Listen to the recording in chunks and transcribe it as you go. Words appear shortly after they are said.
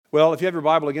Well, if you have your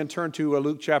Bible, again, turn to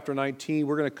Luke chapter 19.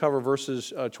 We're going to cover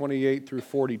verses 28 through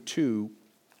 42.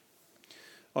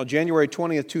 On January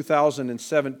 20th,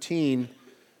 2017,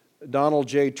 Donald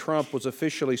J. Trump was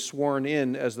officially sworn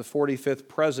in as the 45th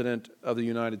President of the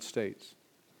United States.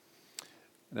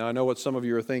 Now, I know what some of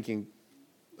you are thinking.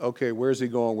 Okay, where's he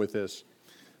going with this?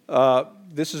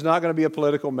 This is not going to be a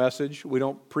political message. We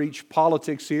don't preach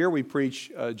politics here. We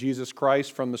preach Jesus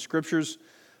Christ from the Scriptures.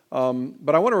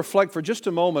 But I want to reflect for just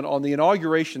a moment on the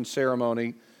inauguration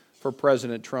ceremony for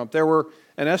President Trump. There were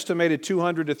an estimated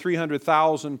 200 to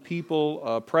 300,000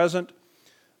 people present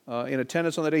in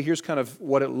attendance on the day. Here's kind of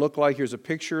what it looked like. Here's a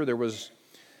picture. There was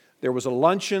a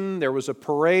luncheon. There was a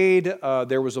parade.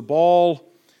 There was a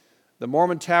ball. The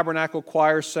Mormon Tabernacle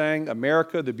Choir sang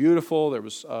 "America the Beautiful." There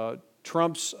was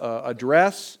Trump's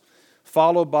address,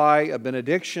 followed by a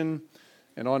benediction.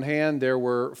 And on hand, there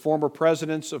were former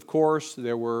presidents, of course.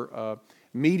 There were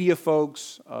media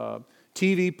folks,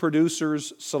 TV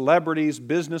producers, celebrities,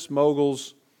 business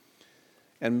moguls,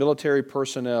 and military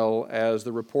personnel as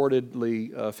the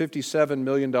reportedly $57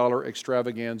 million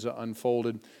extravaganza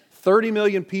unfolded. 30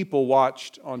 million people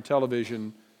watched on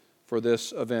television for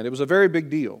this event. It was a very big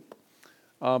deal.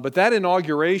 But that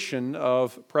inauguration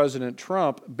of President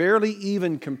Trump barely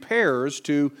even compares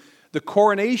to the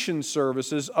coronation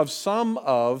services of some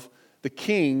of the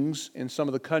kings in some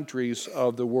of the countries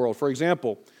of the world. For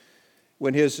example,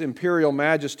 when His Imperial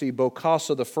Majesty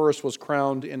Bokassa I was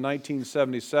crowned in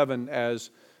 1977 as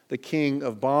the King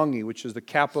of Bangui, which is the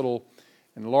capital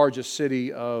and largest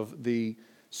city of the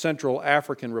Central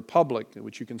African Republic,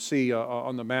 which you can see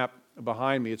on the map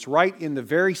behind me. It's right in the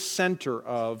very center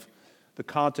of the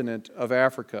continent of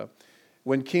Africa.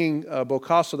 When King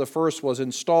Bokassa I was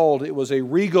installed, it was a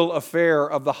regal affair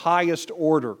of the highest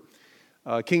order.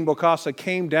 King Bokassa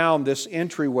came down this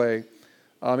entryway.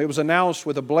 It was announced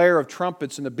with a blare of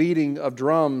trumpets and the beating of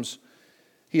drums.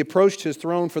 He approached his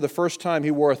throne for the first time.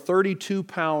 He wore a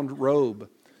 32-pound robe,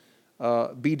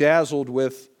 bedazzled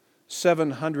with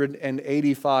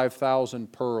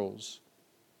 785,000 pearls.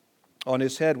 On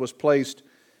his head was placed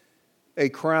a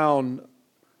crown,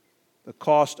 the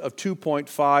cost of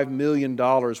 $2.5 million,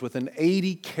 with an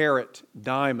 80-carat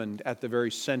diamond at the very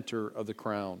center of the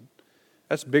crown.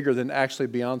 That's bigger than actually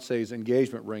Beyonce's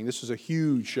engagement ring. This was a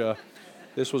huge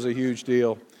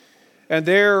deal. And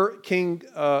there, King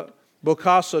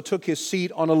Bokassa took his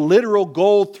seat on a literal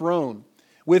gold throne,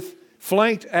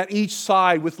 flanked at each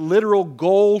side with literal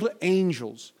gold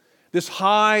angels. This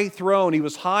high throne, he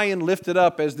was high and lifted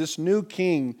up as this new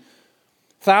king.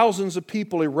 Thousands of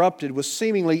people erupted with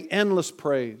seemingly endless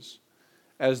praise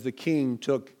as the king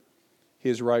took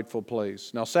his rightful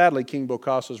place. Now, sadly, King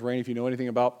Bokassa's reign, if you know anything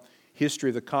about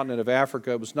history of the continent of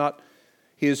Africa,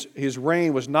 his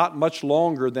reign was not much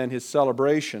longer than his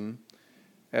celebration,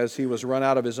 as he was run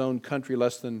out of his own country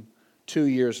less than 2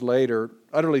 years later,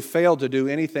 utterly failed to do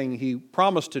anything he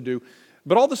promised to do.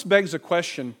 But all this begs a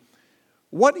question: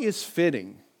 what is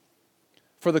fitting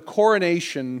for the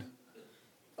coronation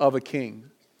of a king?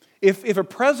 If a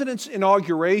president's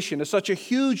inauguration is such a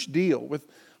huge deal with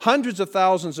hundreds of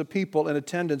thousands of people in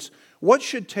attendance, what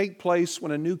should take place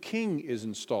when a new king is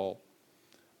installed?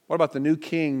 What about the new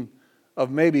king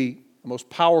of maybe the most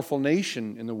powerful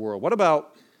nation in the world? What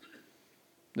about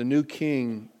the new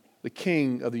king, the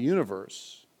king of the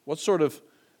universe? What sort of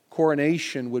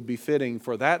coronation would be fitting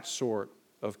for that sort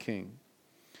of king?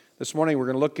 This morning we're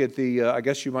going to look at I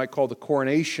guess you might call the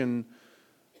coronation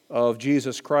of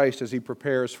Jesus Christ as He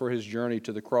prepares for His journey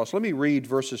to the cross. Let me read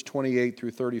verses 28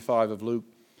 through 35 of Luke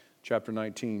chapter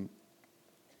 19.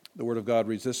 The Word of God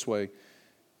reads this way: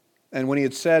 "And when He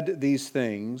had said these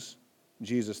things,"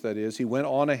 Jesus that is, "He went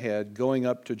on ahead, going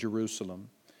up to Jerusalem.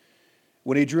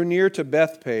 When He drew near to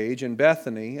Bethphage and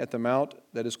Bethany at the mount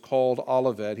that is called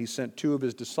Olivet, He sent 2 of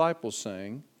His disciples,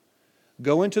 saying,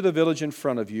 'Go into the village in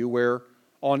front of you, where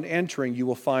on entering you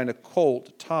will find a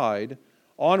colt tied,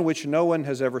 on which no one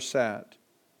has ever sat.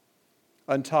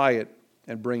 Untie it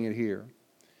and bring it here.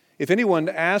 If anyone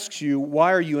asks you,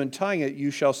 why are you untying it,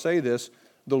 you shall say this,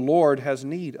 the Lord has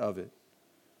need of it.'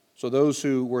 So those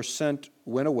who were sent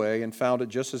went away and found it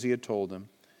just as He had told them.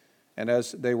 And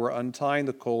as they were untying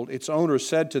the colt, its owner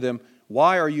said to them,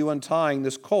 'Why are you untying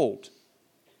this colt?'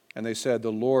 And they said,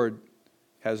 'The Lord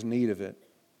has need of it.'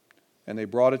 And they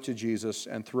brought it to Jesus,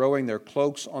 and throwing their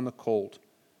cloaks on the colt,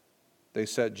 they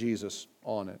set Jesus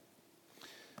on it."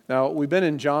 Now, we've been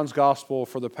in John's Gospel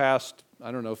for the past,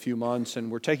 few months,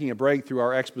 and we're taking a break through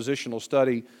our expositional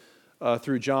study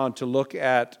through John to look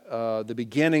at the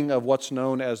beginning of what's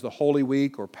known as the Holy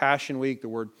Week or Passion Week. The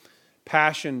word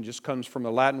passion just comes from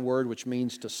the Latin word which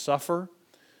means to suffer.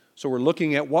 So we're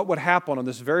looking at what would happen on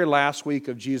this very last week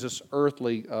of Jesus'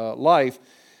 earthly life.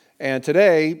 And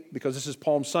today, because this is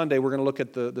Palm Sunday, we're going to look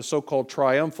at the so-called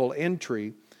triumphal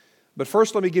entry. But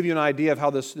first, let me give you an idea of how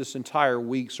this entire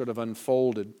week sort of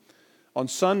unfolded. On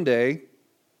Sunday,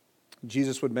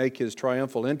 Jesus would make his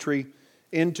triumphal entry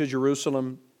into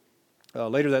Jerusalem.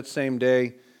 Later that same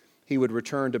day, he would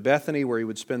return to Bethany, where he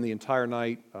would spend the entire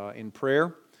night in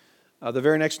prayer. The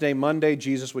very next day, Monday,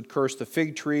 Jesus would curse the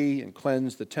fig tree and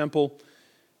cleanse the temple,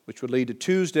 which would lead to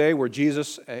Tuesday, where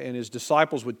Jesus and his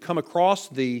disciples would come across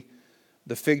the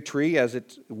fig tree as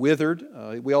it withered.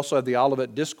 We also have the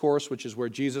Olivet Discourse, which is where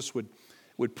Jesus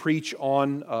would preach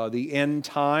on the end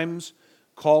times,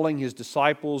 calling his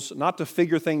disciples not to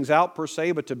figure things out per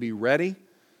se, but to be ready.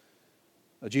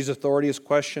 Jesus' authority is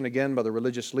questioned again by the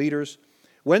religious leaders.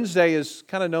 Wednesday is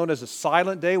kind of known as a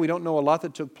silent day. We don't know a lot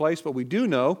that took place, but we do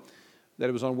know that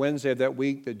it was on Wednesday of that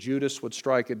week that Judas would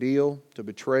strike a deal to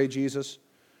betray Jesus.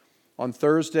 On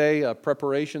Thursday,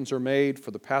 preparations are made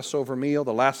for the Passover meal,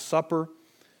 the Last Supper,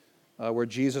 where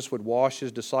Jesus would wash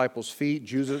his disciples' feet.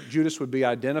 Judas would be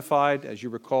identified, as you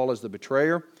recall, as the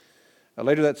betrayer.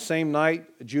 Later that same night,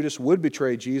 Judas would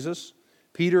betray Jesus.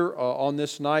 Peter, on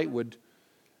this night, would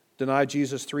deny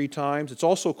Jesus 3 times. It's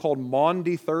also called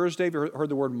Maundy Thursday. Have you heard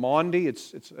the word Maundy?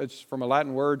 It's from a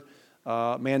Latin word,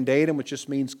 mandatum, which just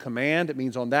means command. It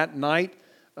means on that night,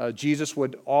 Jesus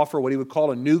would offer what he would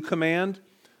call a new command,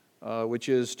 which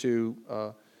is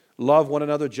to love one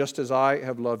another just as I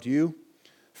have loved you.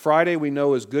 Friday we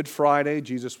know is Good Friday.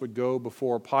 Jesus would go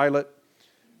before Pilate,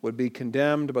 would be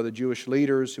condemned by the Jewish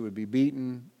leaders. He would be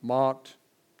beaten, mocked,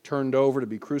 turned over to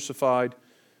be crucified.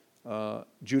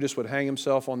 Judas would hang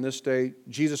himself on this day.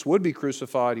 Jesus would be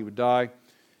crucified. He would die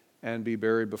and be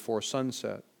buried before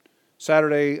sunset.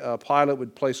 Saturday, Pilate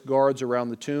would place guards around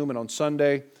the tomb, and on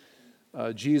Sunday,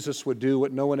 Jesus would do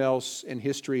what no one else in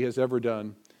history has ever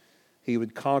done. He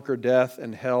would conquer death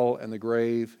and hell and the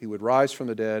grave. He would rise from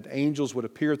the dead. Angels would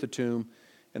appear at the tomb,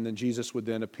 and then Jesus would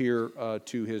then appear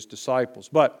to his disciples.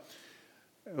 But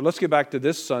let's get back to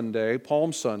this Sunday,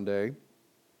 Palm Sunday,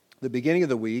 the beginning of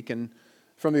the week, and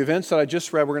from the events that I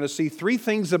just read, we're going to see 3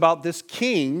 things about this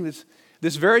king,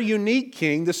 this very unique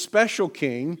king, this special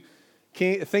king,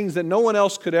 things that no one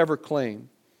else could ever claim,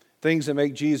 things that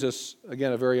make Jesus,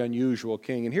 again, a very unusual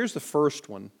king. And here's the first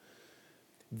one.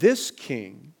 This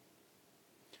king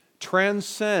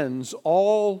transcends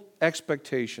all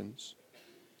expectations.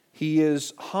 He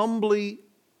is humbly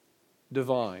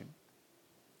divine.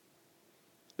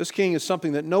 This king is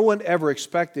something that no one ever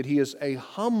expected. He is a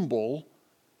humble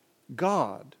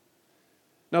God.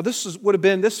 Now,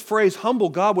 this phrase, humble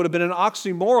God, would have been an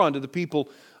oxymoron to the people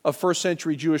of first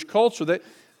century Jewish culture. That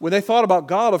when they thought about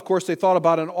God, of course, they thought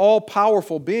about an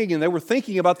all-powerful being, and they were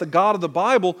thinking about the God of the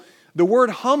Bible. The word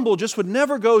humble just would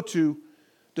never go to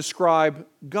describe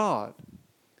God. You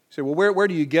say, well, where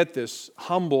do you get this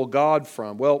humble God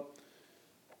from? Well,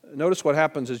 notice what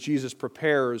happens as Jesus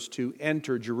prepares to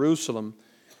enter Jerusalem.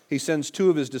 He sends 2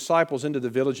 of his disciples into the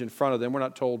village in front of them. We're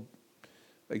not told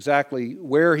exactly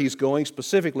where he's going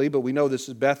specifically, but we know this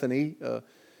is Bethany.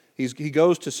 He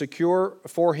goes to secure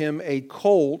for him a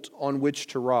colt on which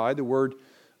to ride. The word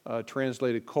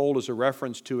translated colt is a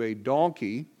reference to a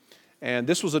donkey. And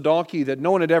this was a donkey that no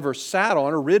one had ever sat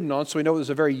on or ridden on, so we know it was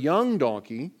a very young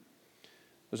donkey.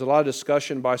 There's a lot of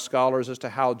discussion by scholars as to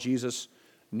how Jesus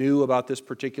knew about this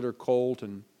particular colt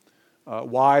and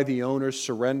why the owners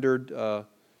surrendered,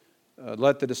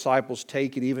 let the disciples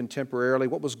take it even temporarily.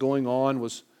 What was going on?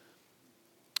 Was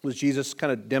Jesus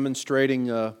kind of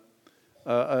demonstrating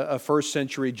a first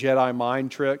century Jedi mind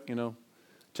trick,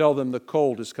 tell them the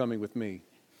colt is coming with me.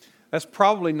 That's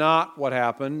probably not what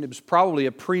happened. It was probably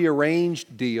a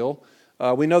prearranged deal.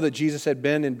 We know that Jesus had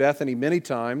been in Bethany many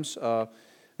times.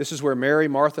 This is where Mary,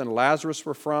 Martha, and Lazarus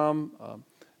were from.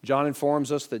 John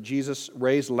informs us that Jesus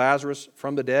raised Lazarus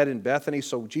from the dead in Bethany.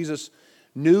 So Jesus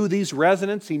knew these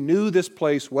residents. He knew this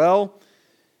place well.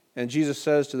 And Jesus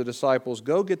says to the disciples,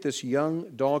 go get this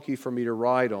young donkey for me to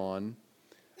ride on,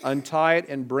 untie it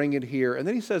and bring it here. And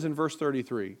then he says in verse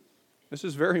 33, this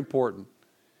is very important.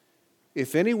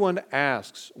 If anyone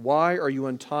asks, why are you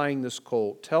untying this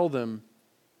colt? Tell them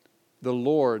the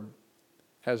Lord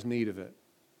has need of it.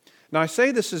 Now I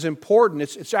say this is important.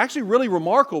 It's actually really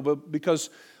remarkable because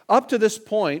up to this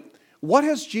point, what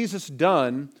has Jesus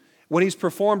done when he's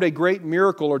performed a great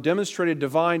miracle or demonstrated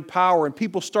divine power and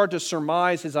people start to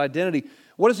surmise his identity?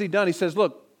 What has he done? He says,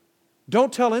 look,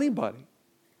 don't tell anybody.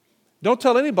 Don't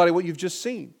tell anybody what you've just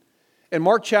seen. In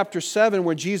Mark chapter 7,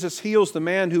 when Jesus heals the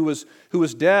man who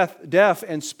was deaf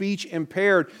and speech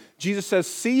impaired, Jesus says,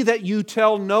 see that you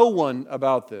tell no one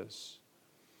about this.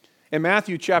 In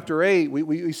Matthew chapter 8,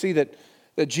 we see that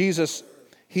Jesus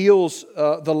heals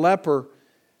the leper.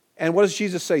 And what does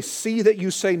Jesus say? See that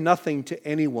you say nothing to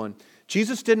anyone.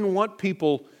 Jesus didn't want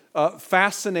people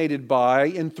fascinated by,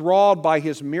 enthralled by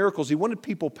his miracles. He wanted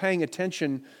people paying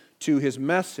attention to his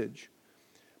message.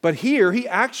 But here, he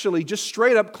actually just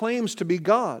straight up claims to be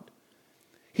God.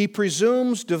 He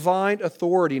presumes divine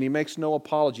authority, and he makes no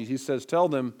apologies. He says, tell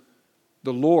them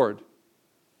the Lord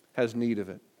has need of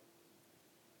it.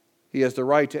 He has the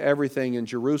right to everything in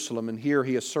Jerusalem, and here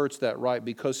he asserts that right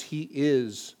because he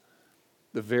is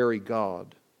the very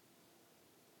God.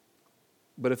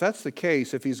 But if that's the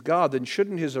case, if he's God, then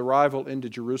shouldn't his arrival into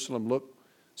Jerusalem look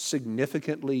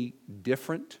significantly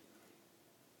different?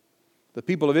 The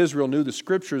people of Israel knew the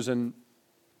Scriptures, and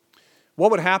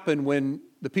what would happen when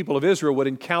the people of Israel would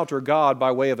encounter God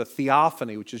by way of a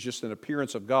theophany, which is just an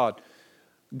appearance of God?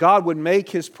 God would make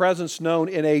his presence known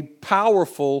in a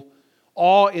powerful,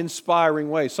 awe-inspiring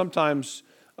way, sometimes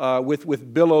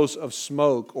with billows of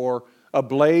smoke or a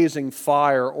blazing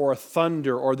fire or a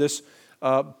thunder or this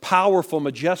powerful,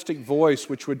 majestic voice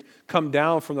which would come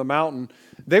down from the mountain.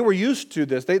 They were used to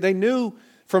this. They knew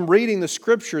from reading the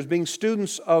Scriptures, being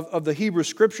students of the Hebrew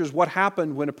Scriptures, what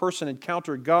happened when a person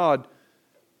encountered God.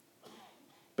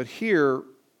 But here,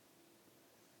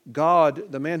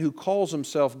 God, the man who calls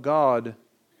himself God,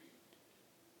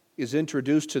 is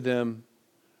introduced to them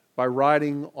by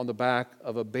riding on the back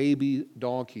of a baby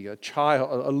donkey, a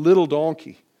little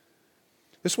donkey.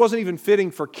 This wasn't even fitting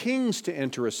for kings to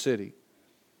enter a city.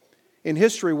 In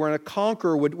history, when a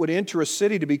conqueror would enter a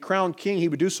city to be crowned king, he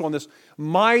would do so on this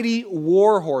mighty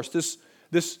war horse,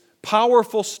 this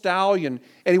powerful stallion,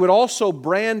 and he would also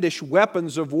brandish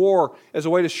weapons of war as a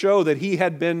way to show that he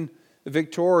had been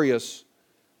victorious.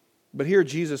 But here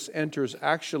Jesus enters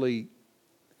actually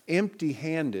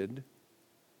empty-handed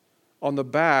on the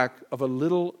back of a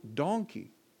little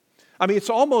donkey. I mean, it's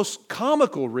almost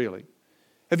comical, really.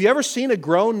 Have you ever seen a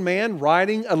grown man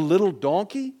riding a little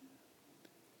donkey?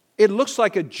 It looks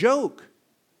like a joke.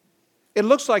 It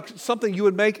looks like something you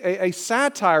would make a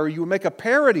satire, you would make a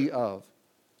parody of.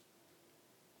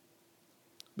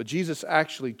 But Jesus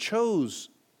actually chose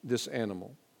this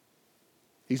animal.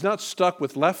 He's not stuck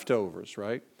with leftovers,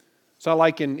 right? It's not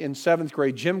like in seventh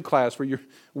grade gym class where you're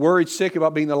worried sick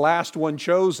about being the last one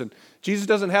chosen. Jesus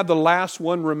doesn't have the last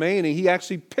one remaining. He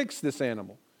actually picks this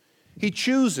animal. He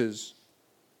chooses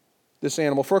this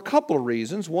animal for a couple of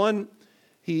reasons. One,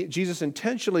 Jesus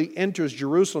intentionally enters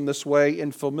Jerusalem this way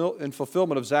in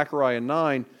fulfillment of Zechariah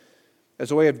 9 as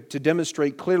a way to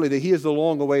demonstrate clearly that he is the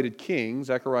long-awaited king.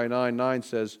 Zechariah 9:9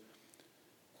 says,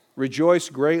 "Rejoice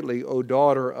greatly, O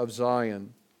daughter of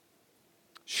Zion.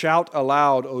 Shout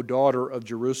aloud, O daughter of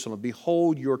Jerusalem.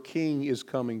 Behold, your king is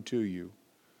coming to you.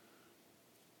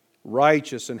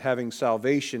 Righteous and having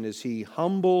salvation is he,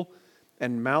 humble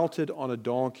and mounted on a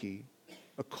donkey,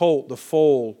 a colt, the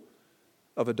foal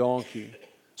of a donkey."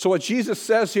 So what Jesus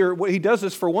says here, he does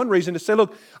this for one reason, to say,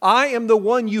 look, I am the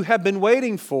one you have been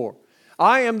waiting for.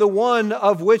 I am the one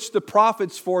of which the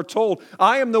prophets foretold.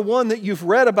 I am the one that you've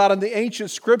read about in the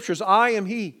ancient Scriptures. I am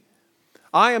he.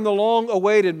 I am the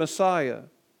long-awaited Messiah.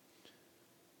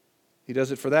 He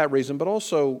does it for that reason, but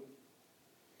also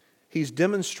he's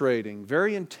demonstrating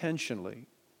very intentionally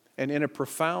and in a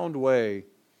profound way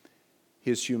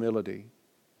his humility.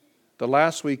 The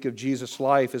last week of Jesus'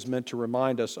 life is meant to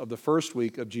remind us of the first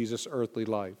week of Jesus' earthly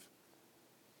life.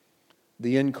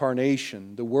 The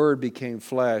incarnation, the Word became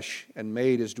flesh and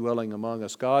made his dwelling among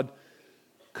us. God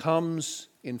comes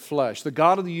in flesh. The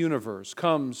God of the universe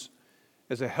comes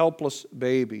as a helpless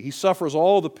baby. He suffers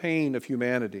all the pain of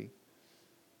humanity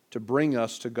to bring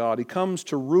us to God. He comes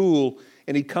to rule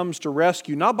and he comes to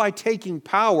rescue, not by taking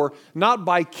power, not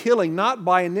by killing, not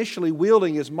by initially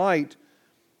wielding his might,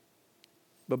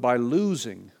 but by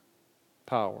losing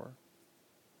power,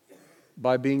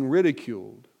 by being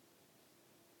ridiculed,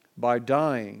 by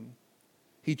dying.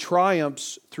 He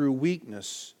triumphs through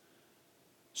weakness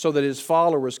so that his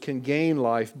followers can gain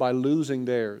life by losing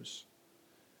theirs,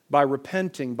 by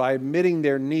repenting, by admitting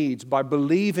their needs, by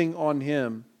believing on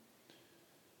him.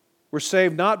 We're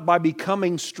saved not by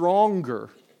becoming stronger,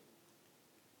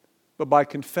 but by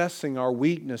confessing our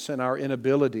weakness and our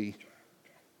inability.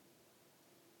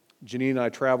 Janine and I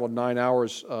traveled 9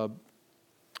 hours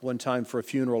one time for a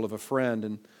funeral of a friend,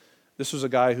 and this was a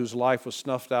guy whose life was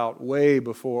snuffed out way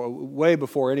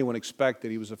before anyone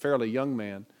expected. He was a fairly young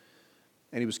man,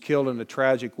 and he was killed in a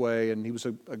tragic way, and he was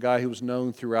a guy who was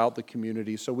known throughout the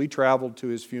community. So we traveled to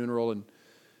his funeral, and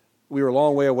we were a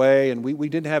long way away, and we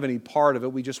didn't have any part of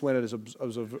it. We just went as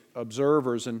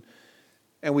observers, and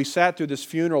And we sat through this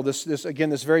funeral, this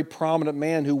very prominent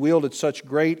man who wielded such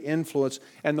great influence.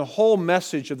 And the whole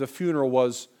message of the funeral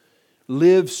was,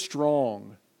 live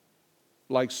strong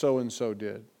like so-and-so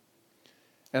did.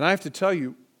 And I have to tell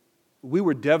you, we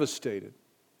were devastated.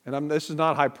 And this is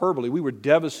not hyperbole. We were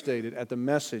devastated at the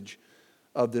message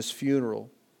of this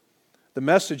funeral. The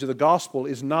message of the gospel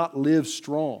is not live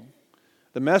strong.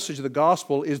 The message of the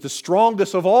gospel is the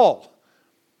strongest of all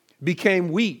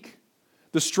became weak.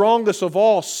 The strongest of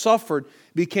all suffered,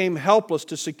 became helpless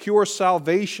to secure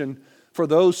salvation for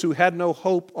those who had no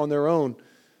hope on their own.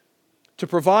 To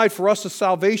provide for us a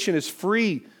salvation is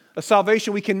free, a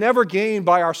salvation we can never gain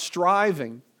by our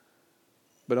striving,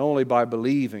 but only by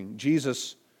believing.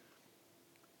 Jesus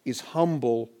is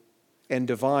humble and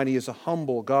divine. He is a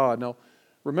humble God. Now,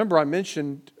 remember I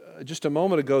mentioned just a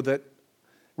moment ago that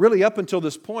really up until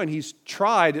this point, He's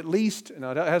tried at least,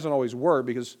 now it hasn't always worked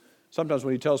because sometimes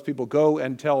when He tells people, go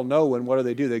and tell no one, what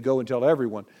do? They go and tell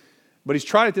everyone. But He's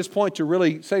tried at this point to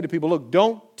really say to people, look,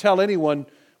 don't tell anyone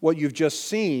what you've just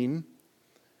seen.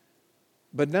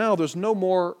 But now there's no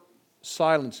more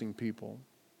silencing people.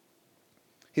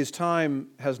 His time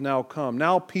has now come.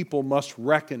 Now people must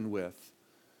reckon with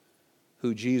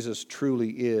who Jesus truly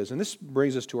is. And this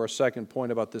brings us to our second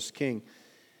point about this king.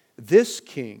 This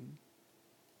king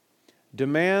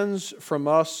demands from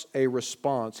us a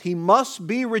response. He must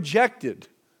be rejected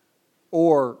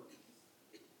or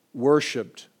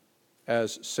worshiped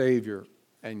as Savior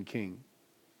and King.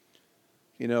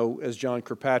 You know, as John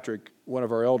Kirkpatrick, one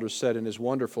of our elders, said in his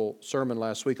wonderful sermon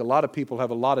last week, a lot of people have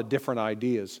a lot of different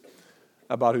ideas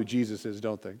about who Jesus is,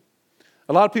 don't they?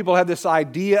 A lot of people have this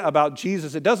idea about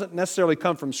Jesus. It doesn't necessarily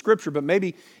come from Scripture, but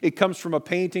maybe it comes from a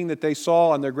painting that they saw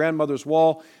on their grandmother's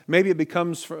wall. Maybe it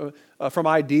becomes from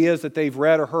ideas that they've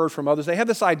read or heard from others. They have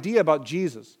this idea about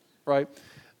Jesus, right?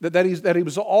 That he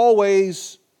was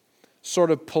always sort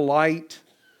of polite.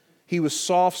 He was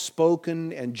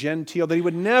soft-spoken and genteel, that he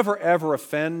would never, ever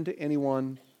offend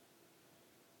anyone.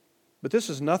 But this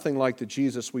is nothing like the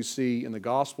Jesus we see in the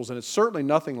Gospels, and it's certainly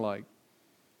nothing like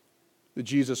the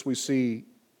Jesus we see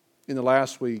in the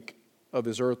last week of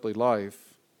His earthly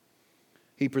life.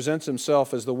 He presents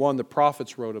Himself as the one the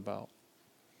prophets wrote about,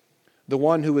 the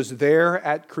one who was there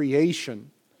at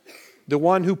creation, the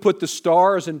one who put the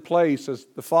stars in place as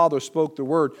the Father spoke the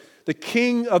word, the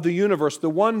King of the universe, the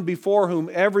one before whom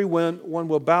everyone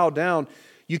will bow down.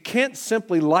 You can't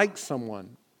simply like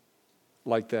someone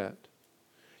like that.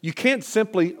 You can't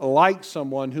simply like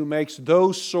someone who makes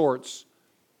those sorts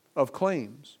of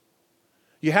claims.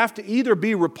 You have to either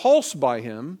be repulsed by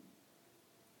him,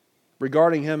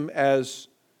 regarding him as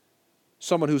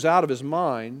someone who's out of his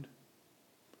mind,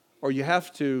 or you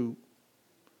have to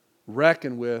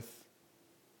reckon with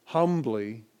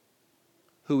humbly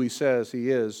who he says he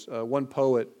is. One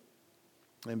poet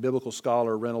and biblical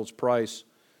scholar, Reynolds Price,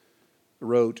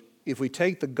 wrote, "If we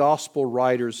take the gospel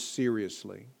writers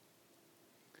seriously,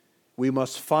 we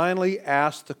must finally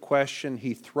ask the question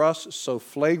he thrusts so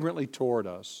flagrantly toward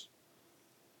us.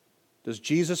 Does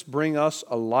Jesus bring us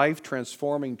a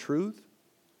life-transforming truth?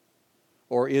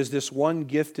 Or is this one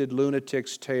gifted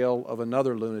lunatic's tale of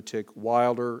another lunatic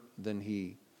wilder than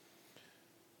he?"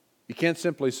 You can't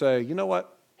simply say, you know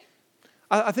what,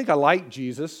 I think I like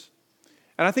Jesus,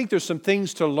 and I think there's some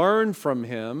things to learn from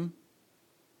Him,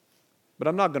 but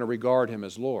I'm not going to regard Him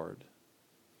as Lord.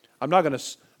 I'm not going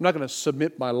to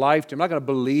submit my life to Him. I'm not going to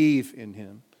believe in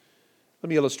Him. Let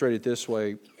me illustrate it this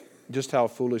way, just how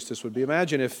foolish this would be.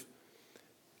 Imagine if,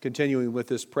 continuing with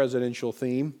this presidential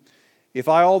theme, if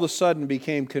I all of a sudden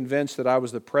became convinced that I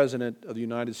was the President of the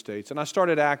United States and I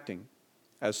started acting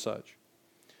as such.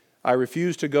 I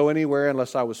refused to go anywhere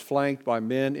unless I was flanked by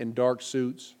men in dark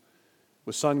suits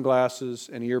with sunglasses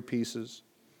and earpieces.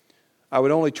 I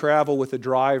would only travel with a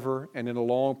driver and in a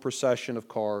long procession of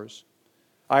cars.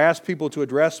 I asked people to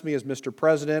address me as Mr.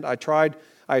 President.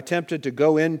 I attempted to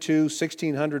go into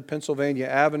 1600 Pennsylvania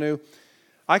Avenue.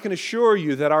 I can assure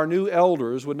you that our new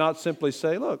elders would not simply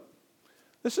say, look,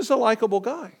 this is a likable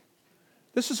guy.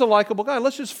 This is a likable guy.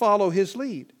 Let's just follow his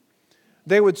lead.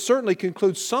 They would certainly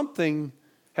conclude something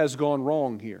has gone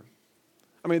wrong here.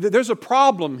 I mean, there's a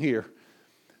problem here.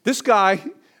 This guy,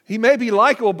 he may be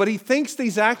likable, but he thinks that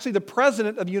he's actually the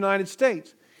President of the United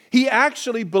States. He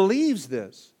actually believes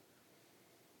this.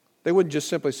 They wouldn't just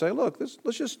simply say, look, let's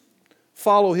just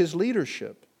follow his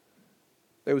leadership.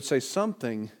 They would say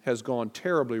something has gone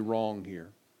terribly wrong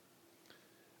here.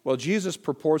 Well, Jesus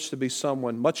purports to be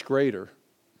someone much greater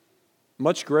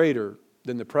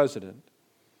than the president.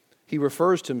 He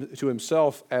refers to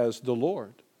himself as the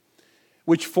Lord,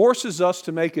 which forces us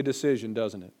to make a decision,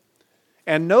 doesn't it?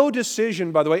 And no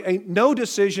decision, by the way, no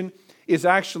decision is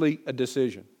actually a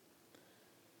decision.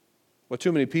 What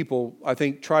too many people, I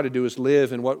think, try to do is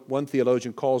live in what one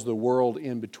theologian calls the world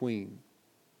in between.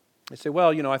 They say,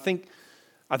 well, I think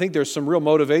there's some real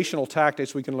motivational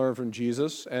tactics we can learn from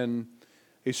Jesus, and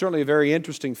he's certainly a very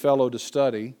interesting fellow to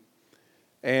study.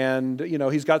 And,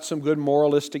 he's got some good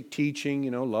moralistic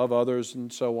teaching, love others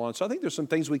and so on. So I think there's some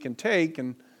things we can take,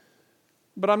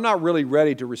 but I'm not really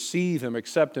ready to receive him,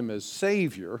 accept him as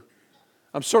Savior.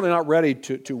 I'm certainly not ready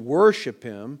to worship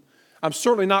him. I'm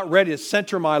certainly not ready to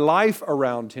center my life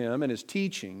around him and his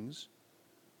teachings.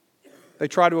 They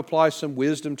try to apply some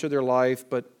wisdom to their life,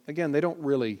 but again, they don't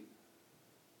really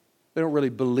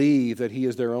believe that he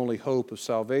is their only hope of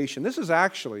salvation.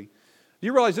 Do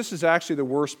you realize this is actually the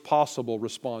worst possible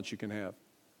response you can have?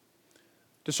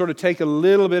 To sort of take a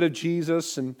little bit of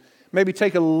Jesus and maybe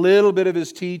take a little bit of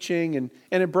his teaching and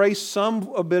embrace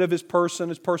a bit of his person,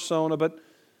 his persona, but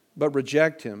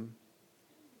reject him.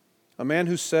 A man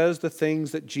who says the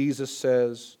things that Jesus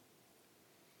says.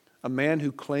 A man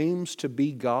who claims to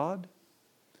be God.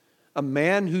 A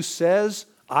man who says,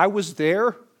 I was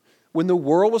there when the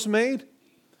world was made.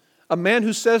 A man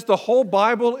who says the whole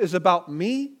Bible is about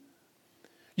me.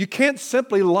 You can't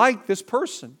simply like this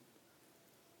person.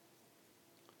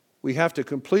 We have to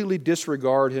completely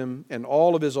disregard him and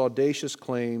all of his audacious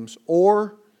claims,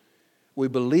 or we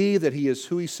believe that he is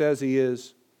who he says he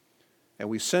is, and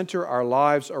we center our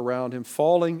lives around him,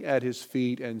 falling at his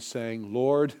feet and saying,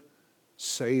 Lord,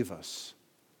 save us.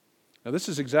 Now, this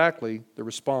is exactly the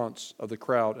response of the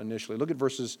crowd initially. Look at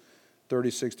verses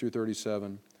 36 through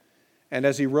 37. And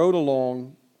as he rode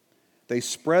along, they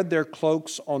spread their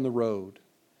cloaks on the road.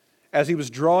 As he was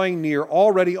drawing near,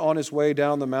 already on his way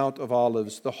down the Mount of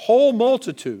Olives, the whole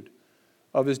multitude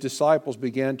of his disciples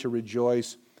began to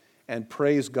rejoice and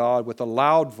praise God with a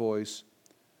loud voice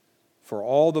for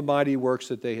all the mighty works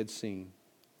that they had seen,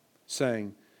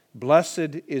 saying,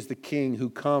 Blessed is the King who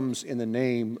comes in the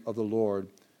name of the Lord.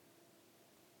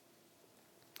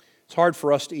 It's hard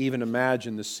for us to even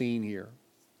imagine the scene here.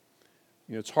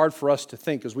 It's hard for us to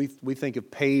think, as we think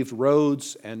of paved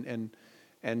roads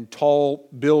and tall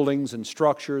buildings and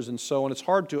structures and so on. It's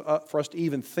hard for us to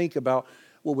even think about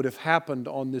what would have happened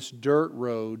on this dirt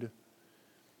road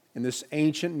in this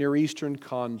ancient Near Eastern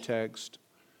context,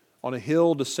 on a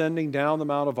hill descending down the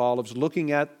Mount of Olives,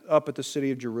 looking up at the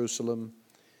city of Jerusalem.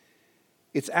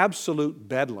 It's absolute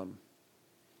bedlam.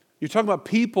 You're talking about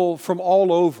people from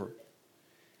all over.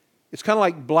 It's kind of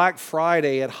like Black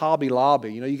Friday at Hobby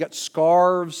Lobby. You got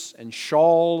scarves and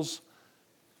shawls.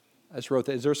 I just wrote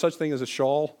that. Is there such thing as a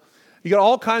shawl? You got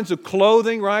all kinds of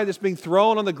clothing, right, that's being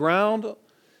thrown on the ground.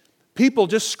 People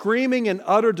just screaming in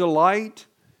utter delight.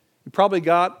 You probably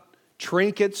got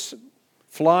trinkets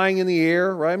flying in the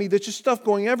air, right? I mean, there's just stuff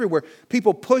going everywhere.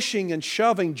 People pushing and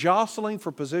shoving, jostling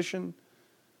for position.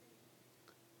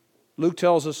 Luke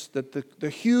tells us that the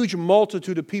huge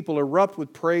multitude of people erupt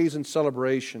with praise and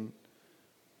celebration.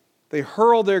 They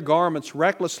hurl their garments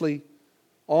recklessly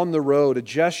on the road, a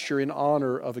gesture in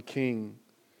honor of a king.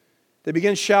 They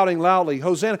begin shouting loudly,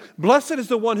 Hosanna, blessed is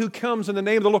the one who comes in the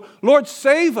name of the Lord. Lord,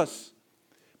 save us.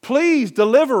 Please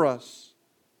deliver us.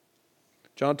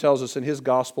 John tells us in his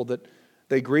gospel that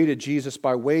they greeted Jesus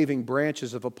by waving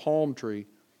branches of a palm tree,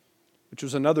 which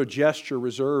was another gesture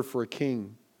reserved for a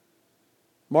king.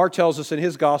 Mark tells us in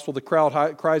his gospel, the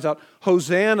crowd cries out,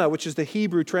 Hosanna, which is the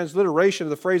Hebrew transliteration of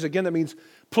the phrase, again, that means,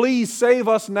 please save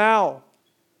us now.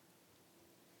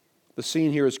 The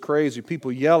scene here is crazy.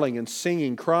 People yelling and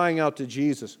singing, crying out to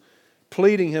Jesus,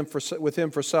 pleading with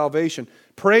him for salvation,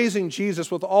 praising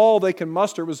Jesus with all they can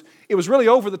muster. It was really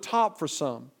over the top for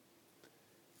some.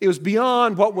 It was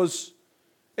beyond what was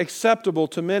acceptable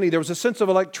to many. There was a sense of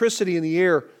electricity in the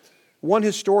air. One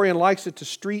historian likes it to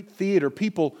street theater,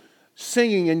 people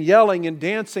singing and yelling and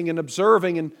dancing and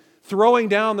observing and throwing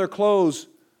down their clothes.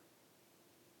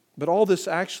 But all this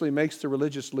actually makes the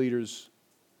religious leaders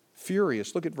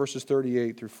furious. Look at verses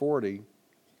 38 through 40.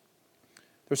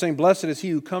 They're saying, blessed is he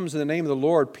who comes in the name of the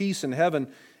Lord, peace in heaven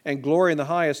and glory in the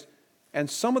highest. And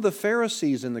some of the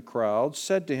Pharisees in the crowd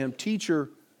said to him, Teacher,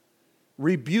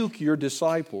 rebuke your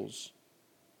disciples.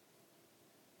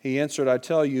 He answered, I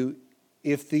tell you,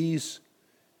 if these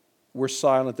were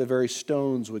silent, the very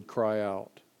stones would cry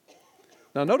out.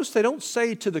 Now notice they don't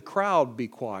say to the crowd, be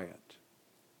quiet.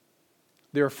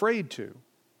 They're afraid to.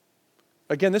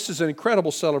 Again, this is an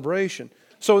incredible celebration.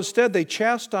 So instead they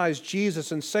chastise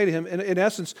Jesus and say to him, in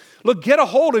essence, look, get a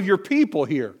hold of your people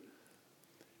here.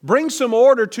 Bring some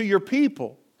order to your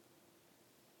people.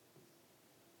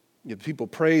 You have people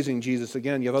praising Jesus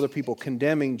again. You have other people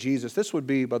condemning Jesus. This would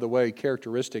be, by the way,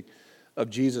 characteristic of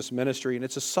Jesus' ministry. And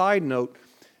it's a side note.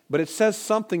 But it says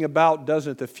something about,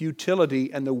 doesn't it, the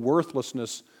futility and the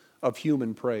worthlessness of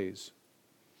human praise.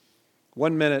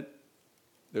 One minute,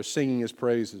 they're singing His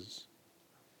praises.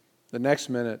 The next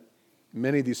minute,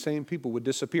 many of these same people would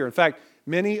disappear. In fact,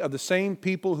 many of the same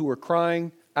people who were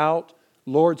crying out,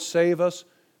 "Lord, save us,"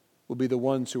 will be the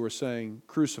ones who are saying,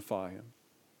 "Crucify Him."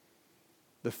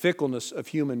 The fickleness of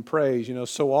human praise.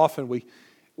 So often we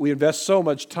invest so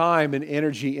much time and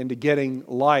energy into getting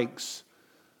likes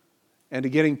and to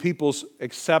getting people's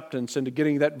acceptance and to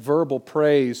getting that verbal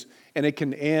praise, and it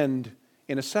can end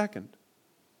in a second.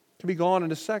 It can be gone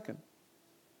in a second.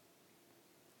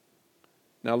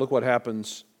 Now look what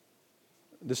happens.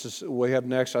 This is what we have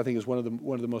next. I think is one of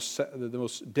the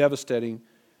most devastating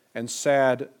and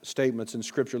sad statements in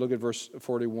Scripture. Look at verse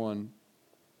 41.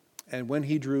 And when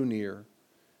He drew near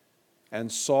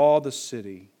and saw the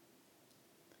city,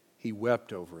 He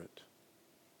wept over it,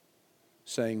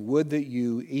 saying, "Would that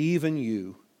you, even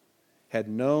you, had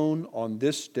known on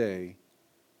this day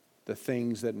the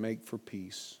things that make for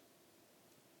peace,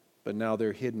 but now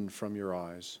they're hidden from your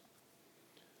eyes."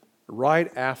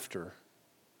 Right after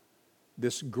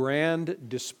this grand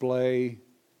display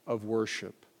of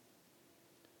worship,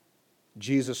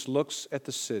 Jesus looks at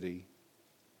the city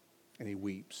and He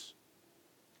weeps.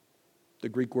 The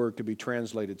Greek word could be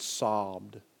translated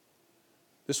sobbed.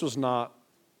 This was not,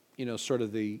 sort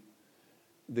of the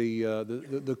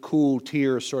cool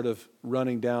tears sort of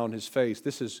running down His face.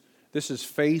 This is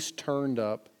face turned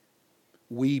up,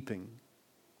 weeping.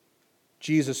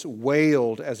 Jesus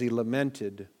wailed as He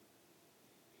lamented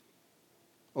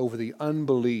over the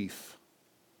unbelief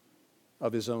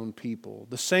of His own people.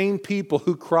 The same people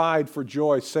who cried for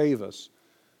joy, "Save us,"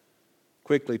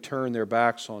 quickly turned their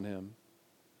backs on Him.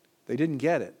 They didn't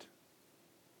get it.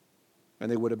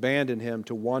 And they would abandon Him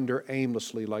to wander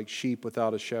aimlessly like sheep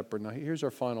without a shepherd. Now here's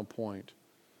our final point.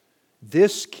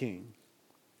 This King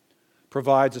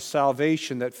provides a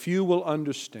salvation that few will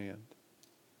understand,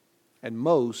 and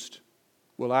most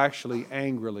will actually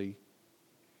angrily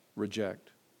reject.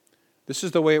 This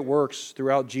is the way it works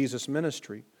throughout Jesus'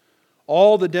 ministry.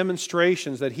 All the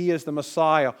demonstrations that He is the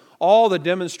Messiah, all the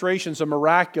demonstrations of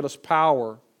miraculous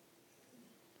power.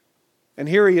 And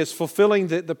here He is fulfilling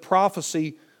the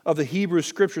prophecy of the Hebrew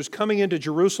Scriptures, coming into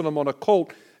Jerusalem on a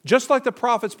colt, just like the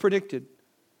prophets predicted,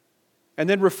 and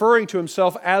then referring to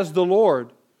Himself as the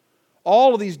Lord.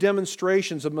 All of these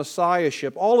demonstrations of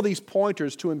Messiahship, all of these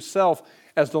pointers to Himself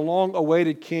as the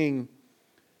long-awaited King,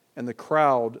 and the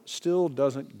crowd still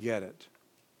doesn't get it.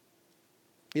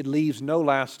 It leaves no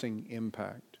lasting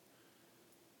impact.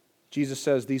 Jesus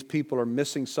says these people are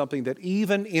missing something that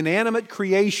even inanimate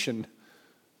creation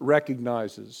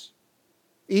recognizes.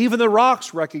 Even the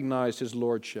rocks recognize His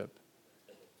lordship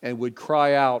and would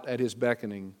cry out at His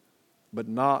beckoning, but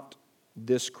not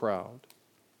this crowd.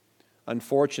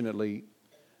 Unfortunately,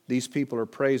 these people are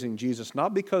praising Jesus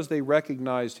not because they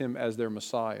recognized Him as their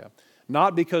Messiah,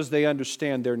 not because they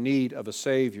understand their need of a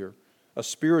Savior, a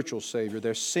spiritual Savior.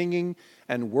 They're singing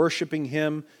and worshiping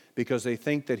Him because they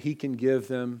think that He can give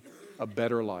them a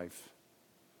better life.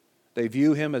 They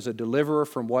view Him as a deliverer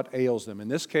from what ails them. In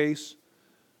this case,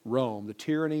 Rome, the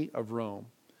tyranny of Rome.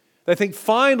 They think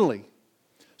finally,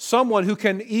 someone who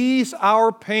can ease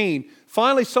our pain,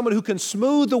 finally someone who can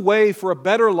smooth the way for a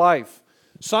better life,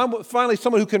 finally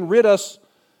someone who can rid us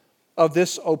of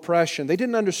this oppression. They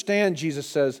didn't understand, Jesus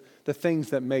says, the things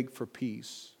that make for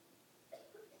peace.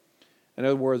 In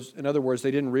other words, they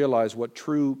didn't realize what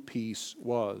true peace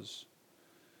was.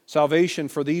 Salvation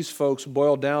for these folks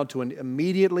boiled down to an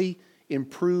immediately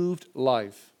improved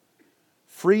life,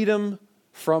 freedom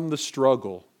from the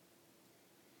struggle.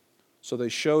 So they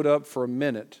showed up for a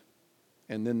minute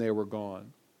and then they were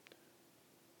gone.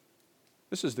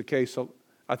 This is the case,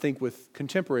 I think, with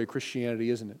contemporary Christianity,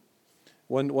 isn't it?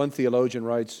 One theologian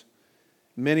writes,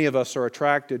 many of us are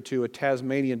attracted to a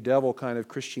Tasmanian devil kind of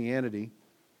Christianity,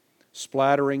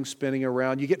 splattering, spinning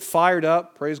around. You get fired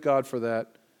up, praise God for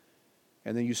that,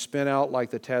 and then you spin out like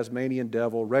the Tasmanian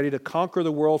devil, ready to conquer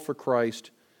the world for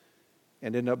Christ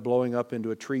and end up blowing up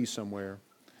into a tree somewhere.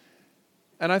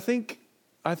 And I think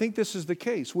this is the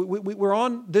case. We're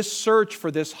on this search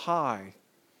for this high,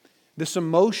 this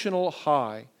emotional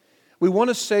high. We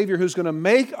want a Savior who's going to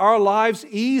make our lives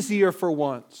easier for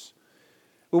once.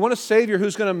 We want a Savior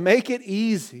who's going to make it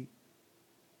easy.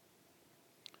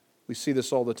 We see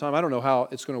this all the time. I don't know how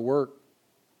it's going to work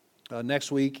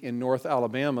next week in North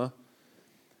Alabama,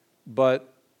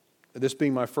 but this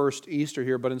being my first Easter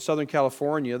here, but in Southern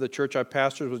California, the church I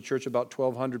pastored was a church of about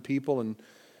 1,200 people, and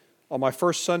on my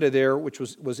first Sunday there, which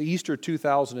was Easter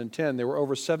 2010, there were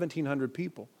over 1,700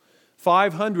 people.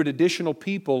 500 additional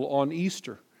people on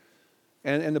Easter.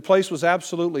 And the place was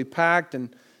absolutely packed,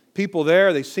 and people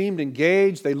there, they seemed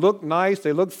engaged, they looked nice,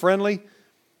 they looked friendly.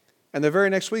 And the very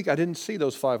next week, I didn't see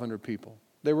those 500 people.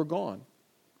 They were gone.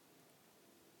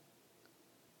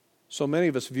 So many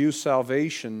of us view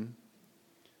salvation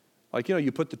like,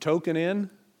 you put the token in,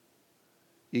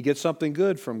 you get something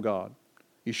good from God.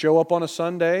 You show up on a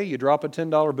Sunday, you drop a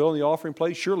 $10 bill in the offering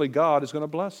plate, surely God is going to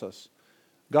bless us.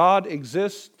 God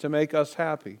exists to make us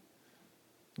happy.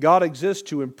 God exists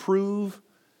to improve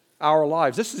our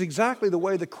lives. This is exactly the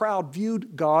way the crowd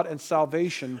viewed God and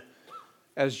salvation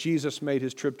as Jesus made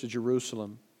his trip to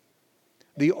Jerusalem.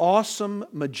 The awesome,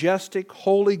 majestic,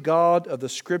 holy God of the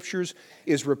Scriptures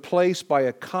is replaced by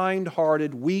a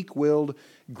kind-hearted, weak-willed,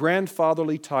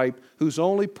 grandfatherly type whose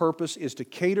only purpose is to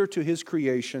cater to his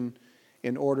creation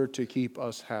in order to keep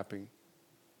us happy.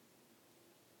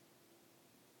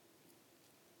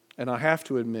 And I have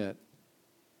to admit,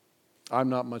 I'm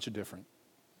not much different.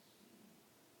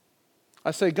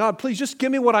 I say, God, please just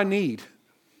give me what I need.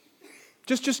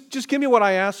 Just give me what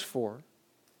I ask for.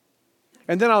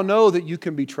 And then I'll know that you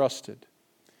can be trusted.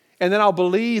 And then I'll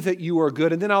believe that you are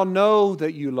good. And then I'll know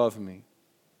that you love me.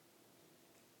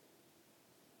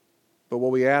 But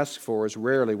what we ask for is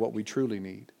rarely what we truly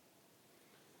need.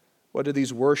 What did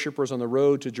these worshipers on the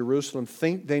road to Jerusalem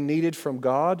think they needed from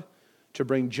God? To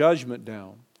bring judgment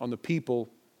down on the people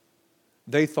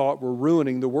they thought were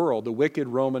ruining the world, the wicked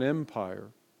Roman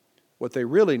Empire. What they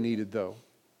really needed, though,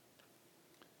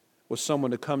 was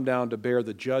someone to come down to bear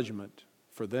the judgment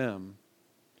for them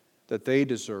that they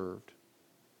deserved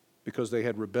because they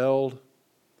had rebelled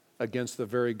against the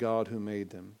very God who made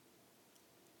them.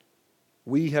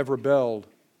 We have rebelled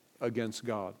against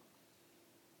God.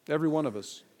 Every one of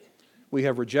us. We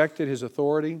have rejected his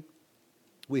authority.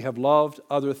 We have loved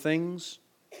other things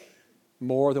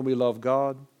more than we love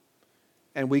God.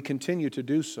 And we continue to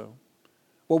do so.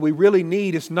 What we really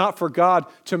need is not for God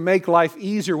to make life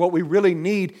easier. What we really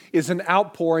need is an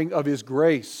outpouring of his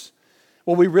grace.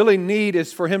 What we really need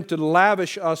is for him to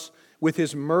lavish us with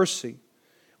his mercy.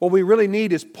 What we really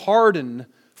need is pardon,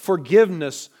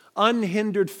 forgiveness,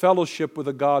 unhindered fellowship with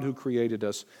the God who created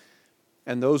us.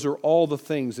 And those are all the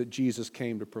things that Jesus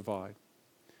came to provide.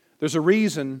 There's a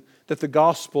reason that the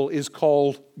gospel is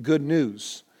called good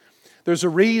news. There's a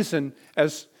reason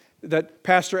that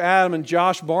Pastor Adam and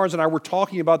Josh Barnes and I were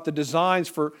talking about the designs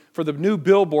for the new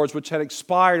billboards which had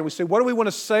expired. And we said, what do we want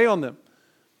to say on them?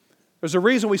 There's a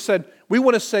reason we said, we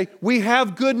want to say, we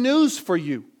have good news for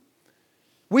you.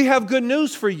 We have good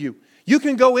news for you. You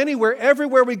can go anywhere.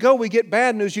 Everywhere we go, we get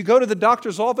bad news. You go to the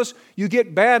doctor's office, you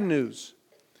get bad news.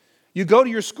 You go to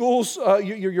your school's,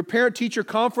 your parent-teacher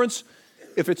conference.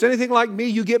 If it's anything like me,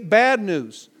 you get bad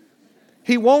news.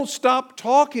 He won't stop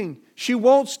talking. She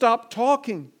won't stop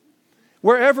talking.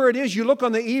 Wherever it is, you look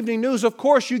on the evening news, of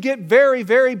course, you get very,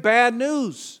 very bad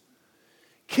news.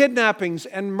 Kidnappings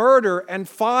and murder and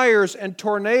fires and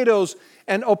tornadoes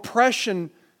and oppression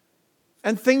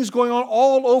and things going on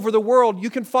all over the world. You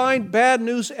can find bad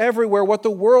news everywhere. What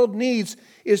the world needs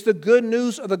is the good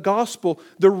news of the gospel.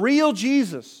 The real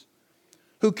Jesus,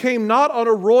 who came not on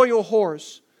a royal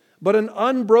horse, but an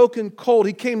unbroken colt.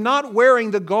 He came not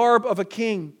wearing the garb of a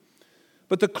king,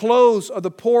 but the clothes of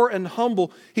the poor and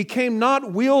humble. He came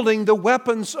not wielding the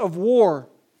weapons of war,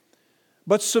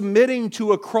 but submitting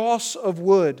to a cross of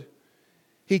wood.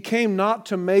 He came not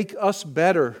to make us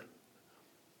better,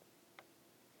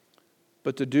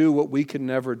 but to do what we can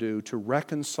never do, to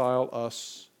reconcile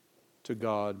us to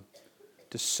God,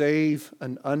 to save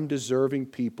an undeserving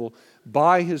people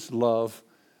by his love,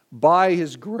 by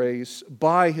his grace,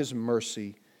 by his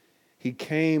mercy. He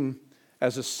came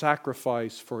as a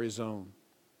sacrifice for his own.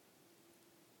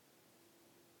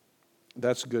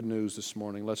 That's good news this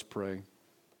morning. Let's pray.